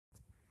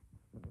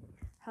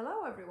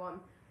Hello everyone,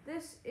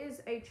 this is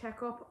a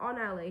checkup on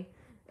Ellie.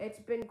 It's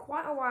been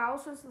quite a while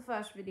since the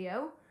first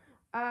video.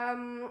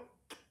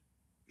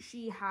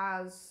 She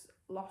has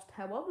lost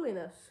her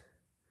wobbliness.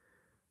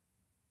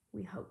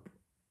 We hope.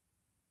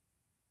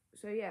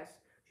 So yes,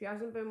 she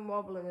hasn't been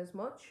wobbling as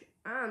much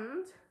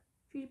and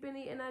she's been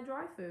eating her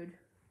dry food.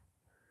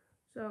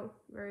 So,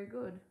 very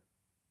good.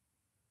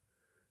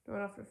 Don't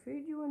have to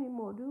feed you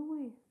anymore, do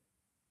we?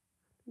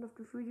 Don't have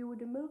to feed you with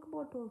the milk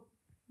bottle.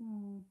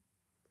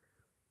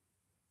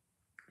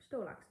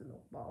 Still likes the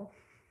milk bottle.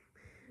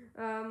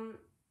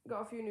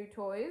 Got a few new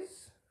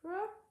toys for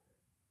her.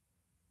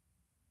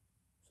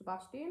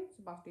 Sebastian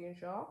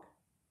Shark.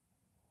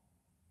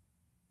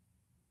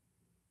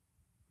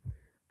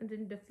 And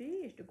then the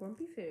fish, the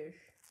grumpy fish.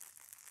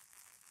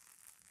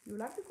 You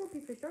like the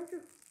grumpy fish, don't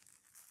you?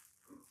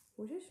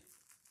 What's this?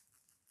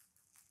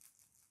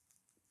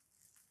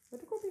 Hit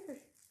the grumpy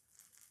fish.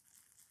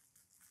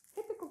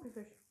 Hit the grumpy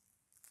fish.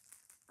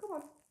 Come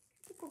on,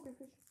 hit the grumpy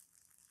fish.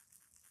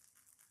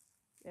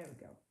 There we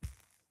go.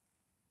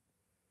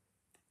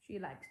 She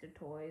likes the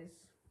toys.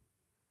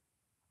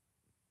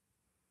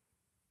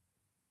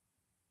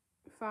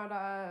 Found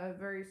out a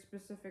very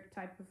specific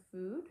type of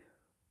food.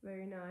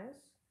 Very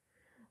nice.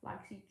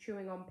 Likes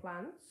chewing on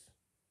plants.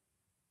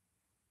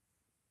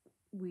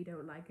 We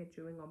don't like her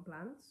chewing on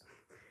plants.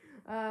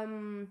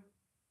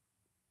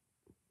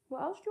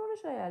 What else do you want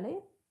to say,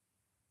 Ellie?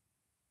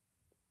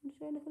 Want to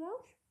say anything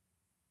else?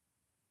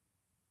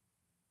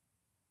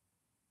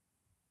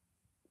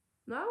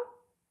 No?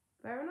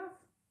 Fair enough.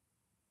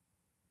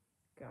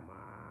 Come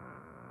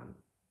on.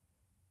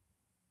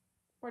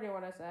 What do you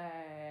want to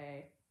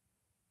say?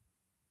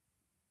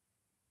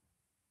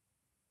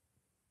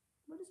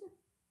 What is it?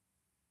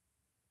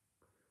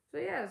 So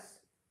yes,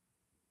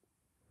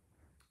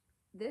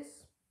 this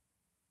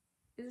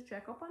is a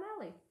checkup on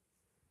Ellie.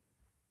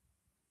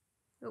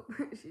 Oh,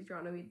 she's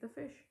trying to eat the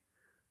fish.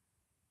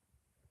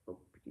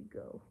 Up you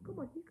go. Come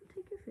on, you can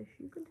take your fish.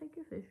 You can take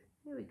your fish.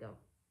 Here we go.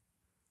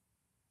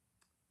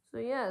 So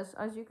yes,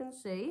 as you can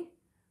see,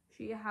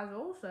 she has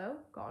also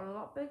gotten a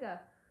lot bigger.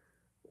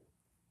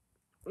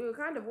 We were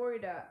kind of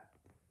worried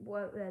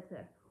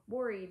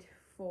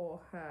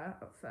for her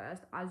at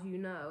first, as you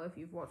know, if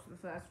you've watched the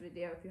first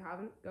video. If you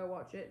haven't, go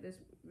watch it. This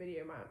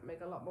video might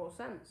make a lot more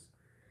sense.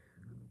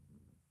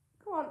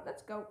 Come on,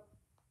 let's go.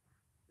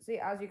 See,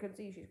 as you can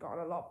see, she's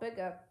gotten a lot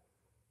bigger.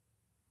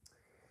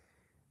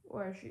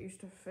 Where she used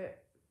to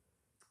fit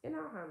in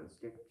our hands,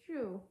 didn't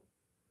you?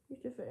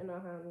 Used to fit in our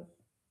hands.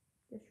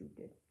 Yes, you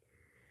did.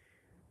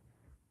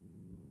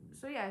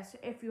 So yes,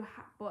 if you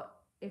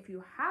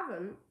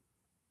haven't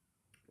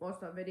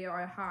watched that video,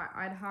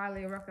 I'd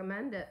highly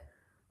recommend it,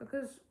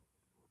 because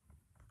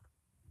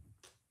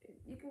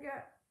you can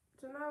get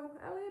to know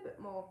Ellie a bit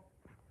more,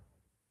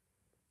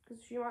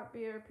 because she might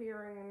be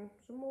appearing in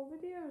some more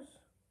videos.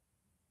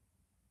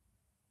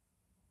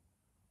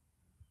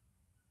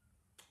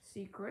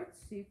 Secrets.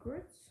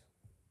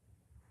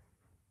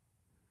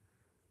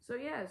 So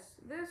yes,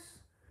 this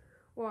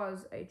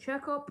was a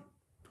checkup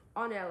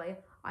on Ellie.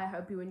 I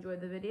hope you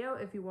enjoyed the video.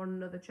 If you want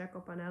another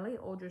checkup on Ellie,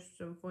 or just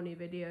some funny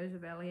videos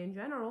of Ellie in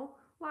general,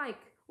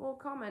 like or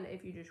comment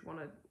if you just want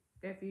to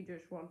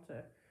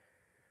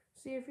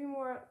see a few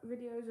more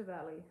videos of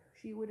Ellie.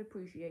 She would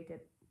appreciate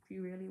it. She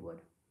really would.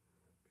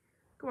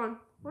 Come on,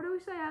 what do we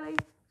say, Ellie?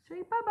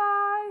 Say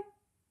bye-bye.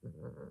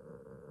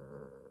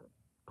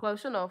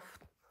 Close enough.